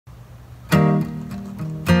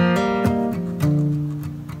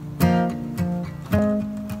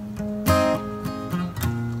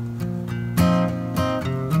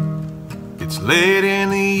late in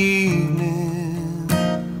the evening.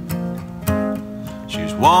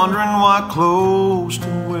 She's wondering what clothes to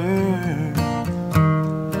wear.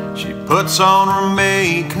 She puts on her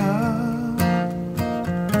makeup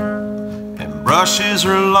and brushes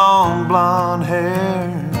her long blonde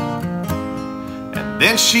hair. And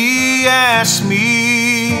then she asks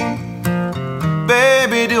me,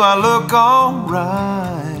 "Baby, do I look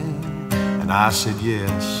alright?" And I said,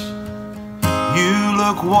 "Yes, you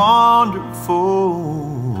look wonderful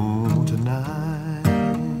tonight."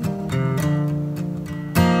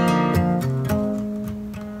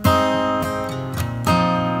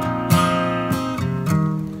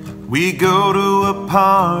 We go to a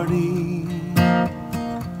party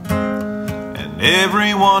and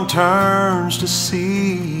everyone turns to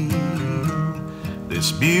see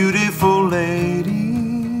this beautiful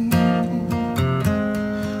lady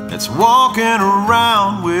that's walking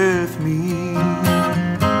around with me.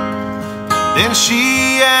 Then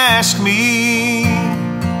she asked me,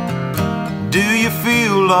 "Do you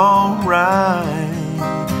feel alright?"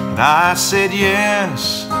 And I said,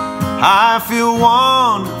 "Yes, I feel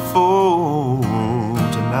wonderful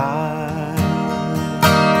tonight.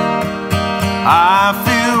 I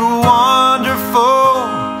feel wonderful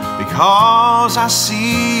because I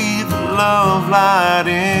see the love light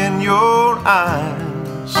in your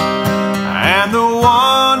eyes, and the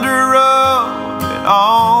wonder of it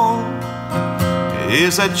all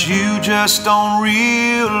is that you just don't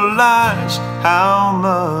realize how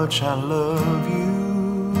much I love you.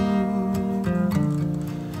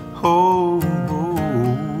 Oh, oh,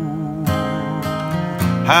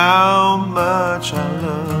 how much I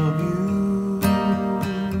love you."